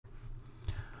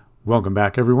Welcome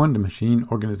back everyone to Machine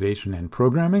Organization and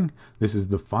Programming. This is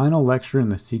the final lecture in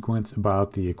the sequence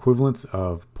about the equivalence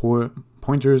of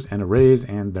pointers and arrays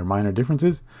and their minor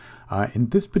differences. In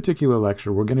this particular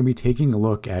lecture, we're going to be taking a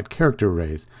look at character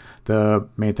arrays. The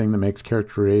main thing that makes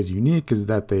character arrays unique is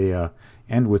that they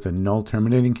end with a null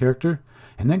terminating character,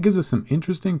 and that gives us some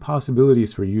interesting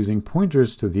possibilities for using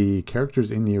pointers to the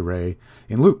characters in the array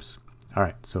in loops. All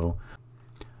right, so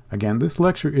again, this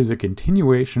lecture is a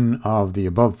continuation of the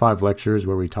above 5 lectures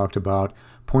where we talked about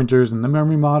pointers in the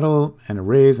memory model and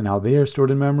arrays and how they are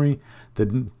stored in memory,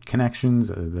 the connections,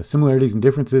 the similarities and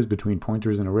differences between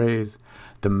pointers and arrays,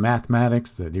 the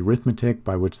mathematics, the arithmetic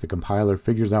by which the compiler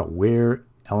figures out where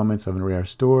elements of an array are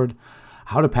stored,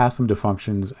 how to pass them to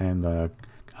functions, and the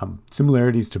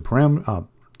similarities to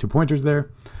pointers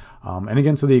there. And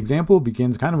again, so the example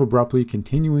begins kind of abruptly,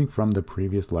 continuing from the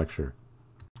previous lecture.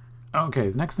 Okay,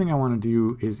 the next thing I want to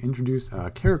do is introduce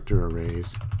character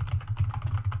arrays,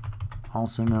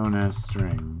 also known as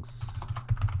strings.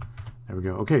 There we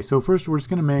go. Okay, so first we're just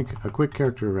going to make a quick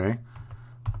character array.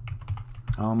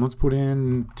 Let's put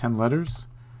in 10 letters.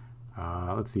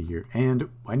 Let's see here. And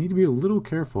I need to be a little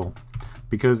careful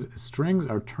because strings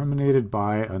are terminated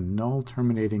by a null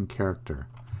terminating character.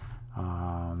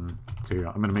 So here,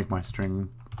 I'm going to make my string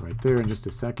right there in just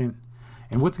a second.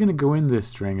 And what's going to go in this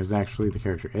string is actually the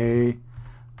character A,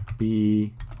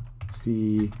 B,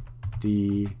 C,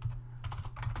 D,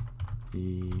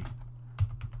 E,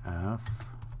 F,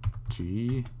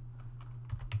 G,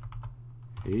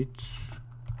 H,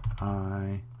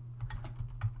 I,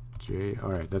 J.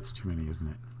 All right, that's too many, isn't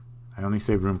it? I only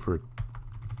save room for...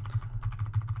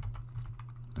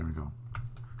 There we go.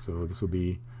 So this will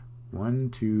be 1,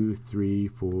 2, 3,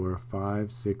 4,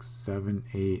 5, 6, 7,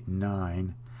 8,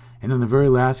 9. And then the very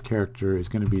last character is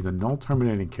going to be the null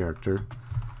terminating character,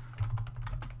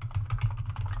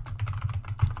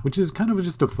 which is kind of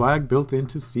just a flag built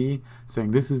into C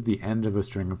saying this is the end of a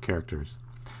string of characters.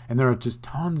 And there are just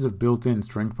tons of built-in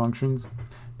string functions.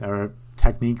 There are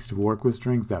techniques to work with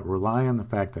strings that rely on the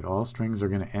fact that all strings are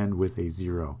going to end with a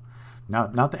 0. Now,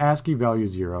 not the ASCII value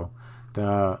 0,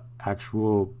 the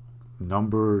actual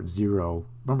number 0.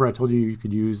 Remember I told you you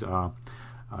could use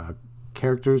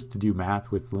characters to do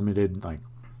math with limited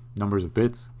numbers of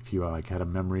bits if you had a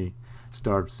memory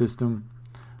starved system.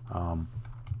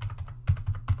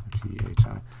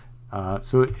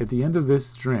 So at the end of this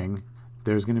string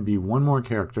there's going to be one more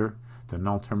character, the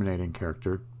null terminating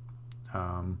character.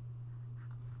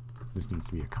 This needs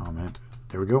to be a comment.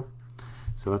 There we go.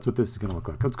 So that's what this is going to look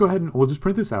like. Let's go ahead and we'll just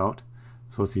print this out.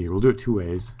 So let's see here, we'll do it 2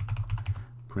 ways.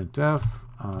 Printf.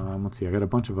 Let's see, I got a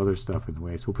bunch of other stuff in the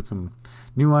way, so we'll put some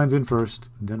new lines in first,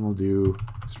 then we'll do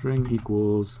string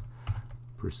equals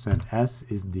 %s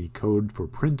is the code for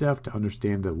printf to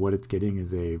understand that what it's getting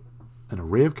is an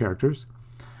array of characters.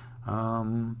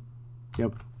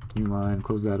 Yep, new line,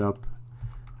 close that up,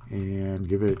 and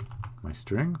give it my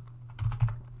string.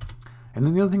 And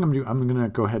then the other thing I'm going to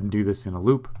go ahead and do this in a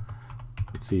loop.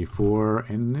 Let's see,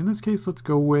 and in this case, let's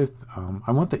go with,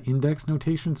 I want the index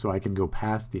notation so I can go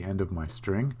past the end of my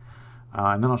string.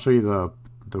 And then I'll show you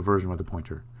the version with the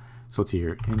pointer. So let's see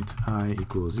here, int I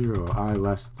equals 0, I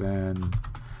less than,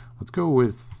 let's go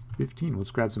with 15. Let's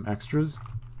grab some extras.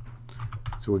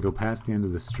 So we'll go past the end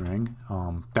of the string.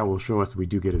 That will show us that we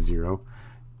do get a 0.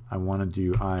 I want to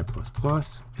do I++, and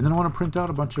then I want to print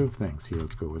out a bunch of things. Here,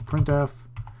 let's go with printf.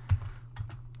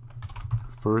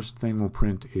 First thing we'll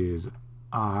print is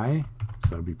I,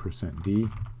 so that would be %d,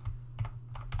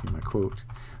 in my quote.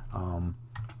 And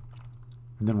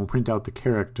then we'll print out the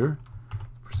character,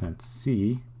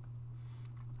 %c,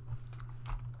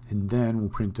 and then we'll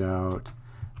print out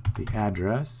the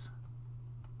address.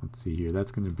 Let's see here,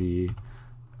 that's going to be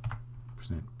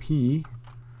 %p.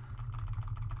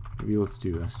 Maybe let's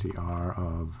do str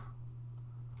of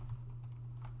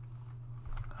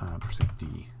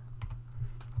 %d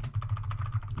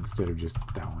instead of just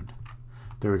that one.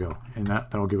 There we go, and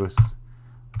that'll give us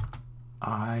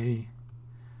I,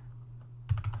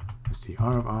 str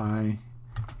of I,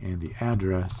 and the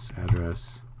address.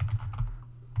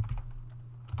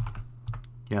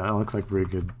 Yeah, that looks like a very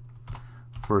good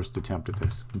first attempt at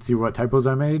this. Let's see what typos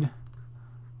I made.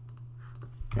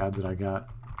 The odds that I got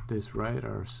this right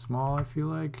are small, I feel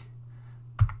like.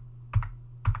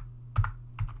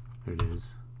 There it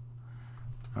is.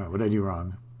 All right, what did I do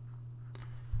wrong?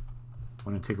 I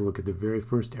want to take a look at the very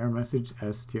first error message.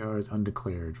 str is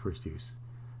undeclared, first use.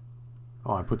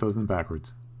 Oh, I put those in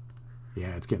backwards.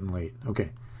 Yeah, it's getting late. Okay.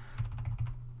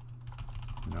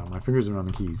 No, my fingers are on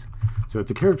the keys. So it's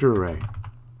a character array.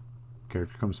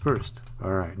 Character comes first.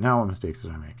 All right, now what mistakes did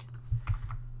I make?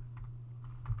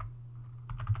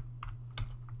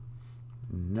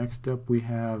 next up we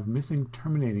have missing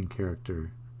terminating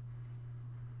character.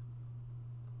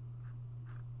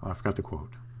 Oh, I forgot the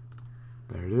quote.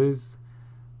 There it is.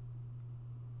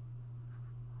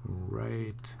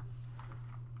 Right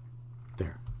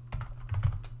there.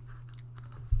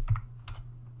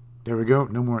 There we go.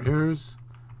 No more errors.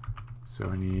 So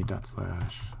I need //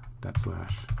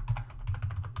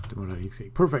 demo.exe.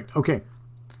 Perfect. Okay.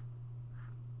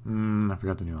 I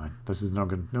forgot the new line. This is no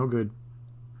good. No good.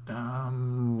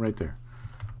 Right there.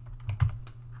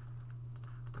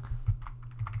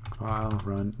 File,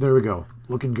 run. There we go.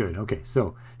 Looking good. Okay,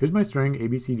 so here's my string A,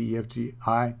 B, C, D, E, F, G,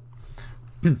 I.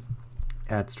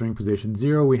 At string position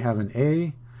 0, we have an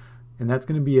A, and that's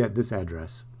going to be at this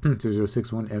address,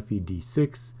 2061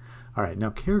 FED6. All right, now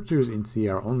characters in C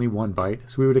are only 1 byte,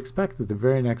 so we would expect that the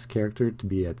very next character to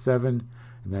be at 7,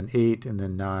 and then 8, and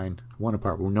then 9, 1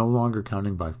 apart. We're no longer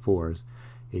counting by 4s,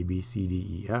 A, B, C, D,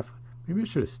 E, F. Maybe I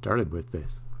should have started with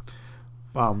this.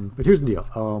 But here's the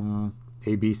deal.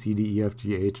 A, B, C, D, E, F,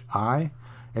 G, H, I.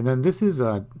 And then this is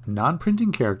a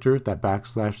non-printing character, that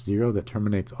 /0 that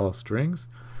terminates all strings.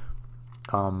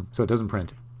 So it doesn't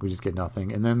print. We just get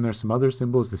nothing. And then there's some other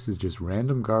symbols. This is just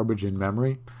random garbage in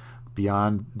memory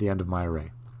beyond the end of my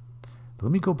array.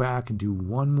 Let me go back and do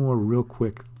one more real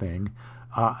quick thing.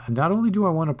 Not only do I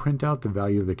want to print out the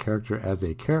value of the character as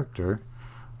a character,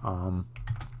 but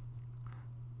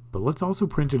let's also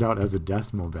print it out as a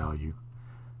decimal value.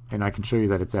 And I can show you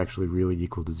that it's actually really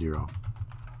equal to 0.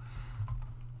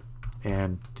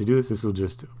 And to do this, this will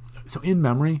just... So in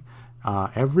memory,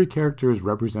 every character is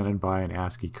represented by an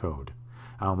ASCII code.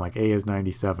 Like A is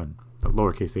 97, but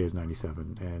lowercase a is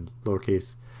 97, and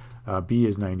lowercase b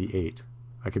is 98.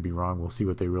 I could be wrong. We'll see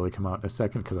what they really come out in a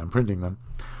second because I'm printing them.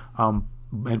 And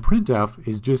Printf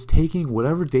is just taking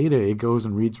whatever data it goes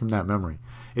and reads from that memory.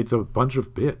 It's a bunch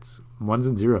of bits, 1s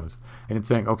and 0s. And it's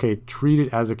saying, okay, treat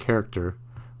it as a character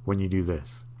when you do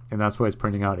this. And that's why it's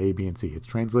printing out A, B, and C. It's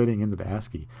translating into the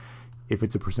ASCII. If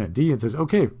it's a %d, it says,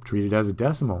 okay, treat it as a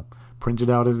decimal. Print it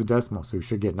out as a decimal. So we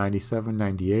should get 97,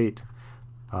 98.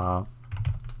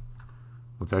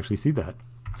 Let's actually see that.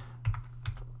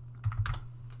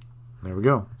 There we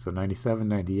go. So 97,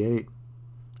 98.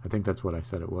 I think that's what I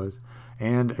said it was.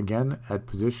 And again, at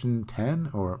position 10,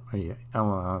 or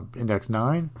index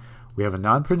 9, we have a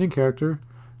non-printing character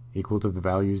equal to the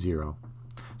value 0.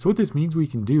 So what this means we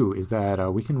can do is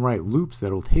that we can write loops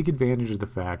that will take advantage of the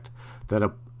fact that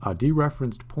a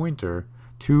dereferenced pointer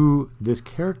to this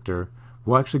character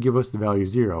will actually give us the value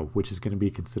 0, which is going to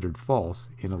be considered false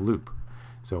in a loop.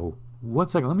 So 1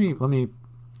 second, I'm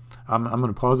going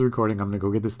to pause the recording. I'm going to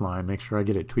go get this line, make sure I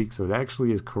get it tweaked so it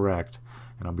actually is correct,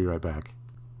 and I'll be right back.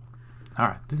 All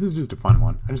right, this is just a fun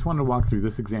one. I just wanted to walk through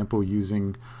this example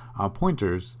using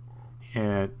pointers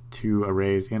to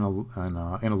arrays in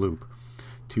a loop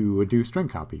to do string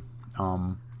copy.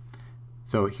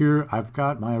 So here I've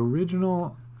got my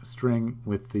original string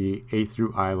with the A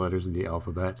through I letters of the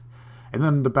alphabet, and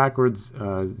then the backwards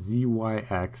Z, Y,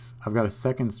 X, I've got a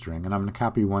second string, and I'm going to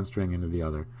copy one string into the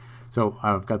other. So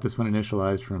I've got this one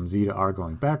initialized from Z to R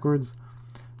going backwards.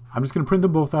 I'm just going to print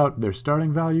them both out, their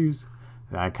starting values.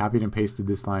 I copied and pasted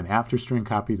this line after string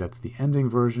copy, that's the ending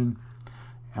version.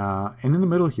 And in the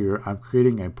middle here, I'm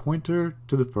creating a pointer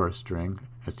to the first string,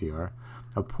 str,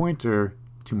 a pointer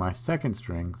to my second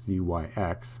string,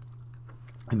 zyx,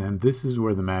 and then this is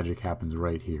where the magic happens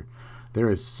right here. There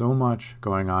is so much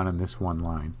going on in this one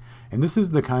line. And this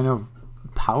is the kind of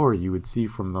power you would see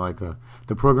from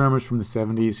the programmers from the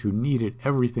 70s who needed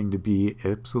everything to be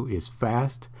absolutely as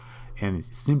fast and as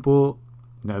simple.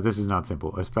 No, this is not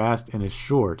simple. As fast and as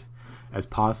short as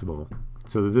possible,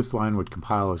 so that this line would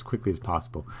compile as quickly as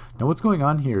possible. Now what's going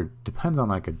on here depends on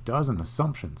like a dozen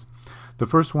assumptions. The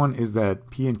first one is that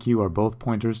P and Q are both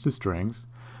pointers to strings,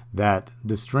 that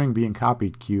the string being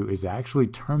copied, Q, is actually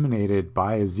terminated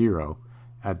by a 0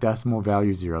 at decimal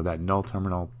value 0, that null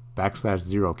terminal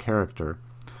 \0 character.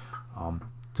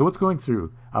 So what's going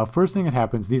through? First thing that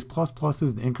happens, these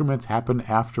pluses, the increments happen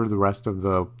after the rest of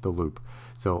the loop.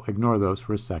 So ignore those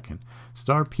for a second.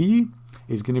 Star P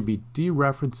is going to be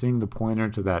dereferencing the pointer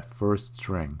to that first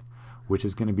string, which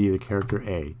is going to be the character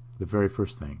A, the very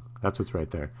first thing. That's what's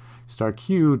right there. Star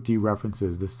Q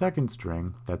dereferences the second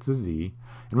string, that's a Z,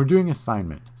 and we're doing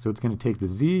assignment. So it's going to take the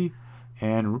Z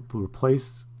and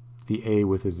replace the A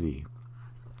with a Z.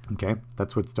 Okay,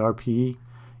 that's what star P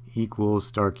equals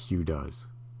star Q does.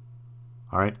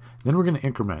 All right, then we're going to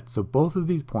increment. So both of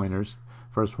these pointers,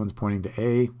 first one's pointing to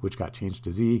A, which got changed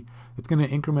to Z. It's going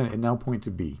to increment and now point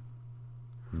to B.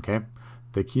 Okay,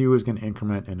 the Q is going to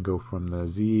increment and go from the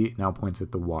Z, now points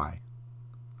at the Y.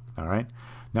 All right,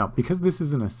 Now, because this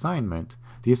is an assignment,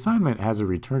 the assignment has a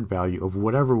return value of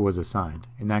whatever was assigned.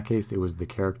 In that case, it was the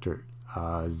character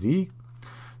z.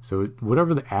 So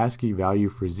whatever the ASCII value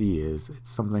for z is, it's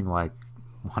something like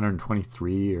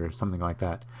 123 or something like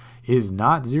that, is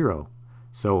not 0.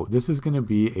 So this is going to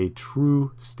be a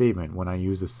true statement when I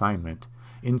use assignment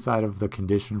inside of the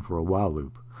condition for a while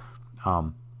loop.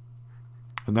 And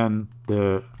then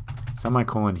the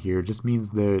semicolon here just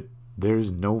means that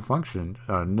there's no function,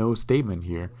 no statement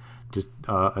here, just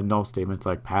a null statement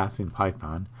like pass in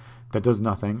Python that does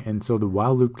nothing. And so the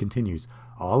while loop continues.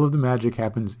 All of the magic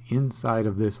happens inside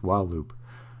of this while loop.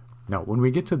 Now, when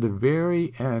we get to the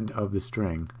very end of the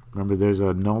string, remember there's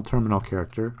a null terminal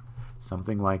character,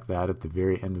 something like that at the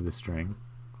very end of the string.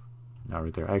 Now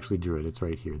right there, I actually drew it, it's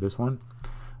right here, this one.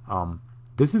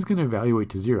 This is going to evaluate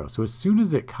to 0. So as soon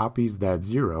as it copies that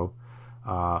 0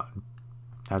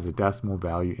 as a decimal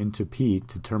value into p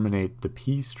to terminate the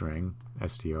p string,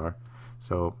 str,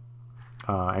 so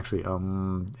actually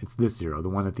it's this 0, the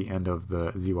one at the end of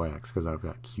the zyx, because I've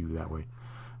got q that way.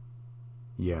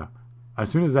 Yeah. As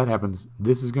soon as that happens,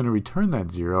 this is going to return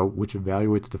that 0, which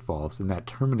evaluates to false, and that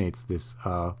terminates this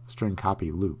string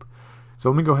copy loop. So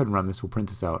let me go ahead and run this. We'll print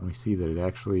this out, and we see that it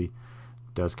actually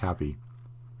does copy.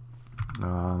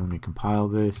 Let me compile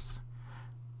this.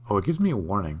 Oh, it gives me a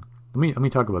warning. Let me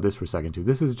talk about this for a second, too.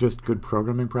 This is just good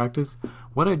programming practice.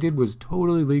 What I did was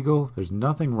totally legal. There's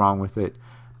nothing wrong with it.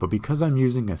 But because I'm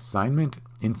using assignment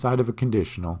inside of a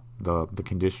conditional, the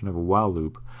condition of a while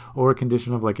loop, or a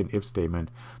condition of like an if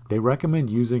statement, they recommend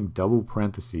using double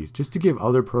parentheses just to give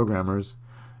other programmers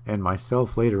and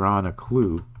myself later on a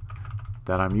clue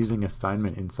that I'm using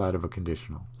assignment inside of a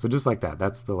conditional. So just like that,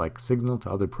 that's the like signal to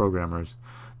other programmers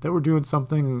that we're doing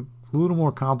something a little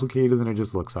more complicated than it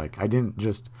just looks like. I didn't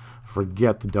just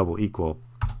forget the double equal.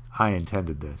 I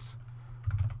intended this.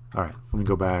 All right, let me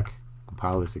go back,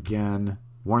 compile this again.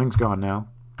 Warning's gone now.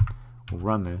 We'll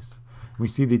run this. We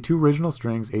see the two original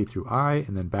strings, a through I,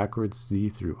 and then backwards z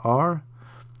through r.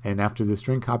 And after the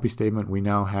string copy statement, we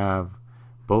now have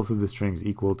both of the strings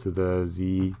equal to the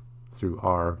z through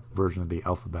r version of the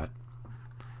alphabet.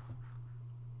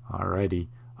 Alrighty.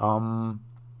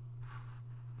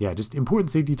 Yeah, just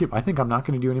important safety tip. I think I'm not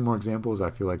going to do any more examples.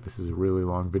 I feel like this is a really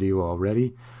long video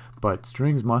already. But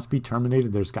strings must be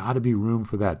terminated. There's got to be room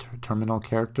for that terminal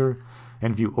character.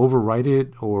 And if you overwrite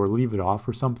it or leave it off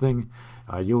or something,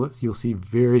 you'll see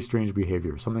very strange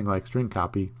behavior. Something like string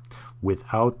copy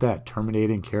without that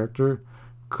terminating character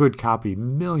could copy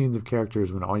millions of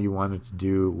characters when all you wanted to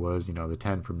do was, you know, the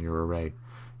 10 from your array.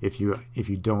 If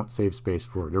you don't save space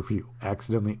for it, or if you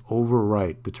accidentally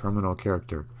overwrite the terminal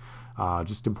character.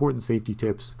 Just important safety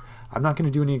tips. I'm not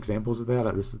going to do any examples of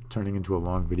that. This is turning into a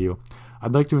long video.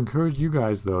 I'd like to encourage you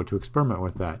guys, though, to experiment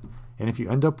with that. And if you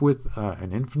end up with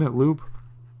an infinite loop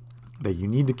that you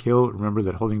need to kill, remember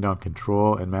that holding down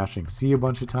Control and mashing C a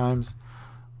bunch of times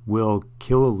will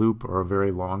kill a loop or a very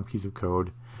long piece of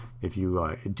code. If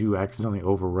you do accidentally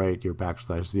overwrite your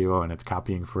 \0 and it's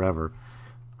copying forever,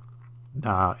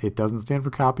 it doesn't stand for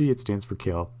copy, it stands for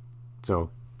kill. So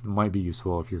it might be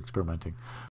useful if you're experimenting.